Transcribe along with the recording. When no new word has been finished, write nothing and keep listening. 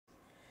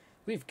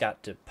we've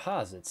got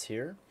deposits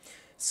here.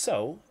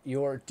 So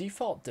your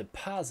default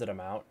deposit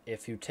amount,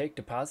 if you take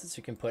deposits,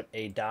 you can put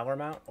a dollar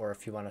amount, or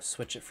if you want to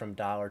switch it from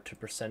dollar to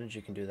percentage,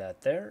 you can do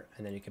that there.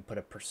 And then you can put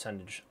a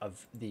percentage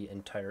of the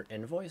entire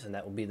invoice, and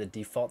that will be the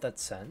default that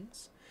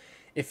sends.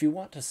 If you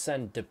want to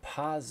send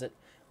deposit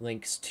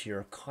links to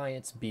your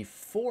clients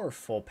before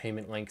full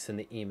payment links in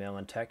the email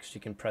and text,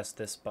 you can press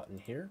this button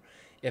here.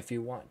 If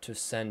you want to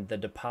send the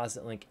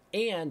deposit link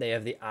and they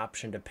have the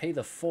option to pay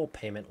the full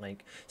payment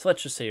link. So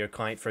let's just say your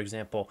client, for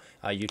example,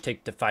 you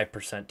take the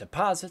 5%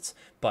 deposits,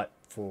 but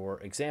for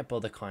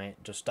example, the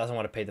client just doesn't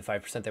want to pay the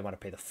 5%, they want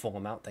to pay the full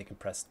amount, they can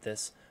press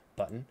this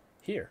button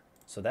here.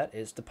 So that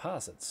is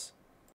deposits.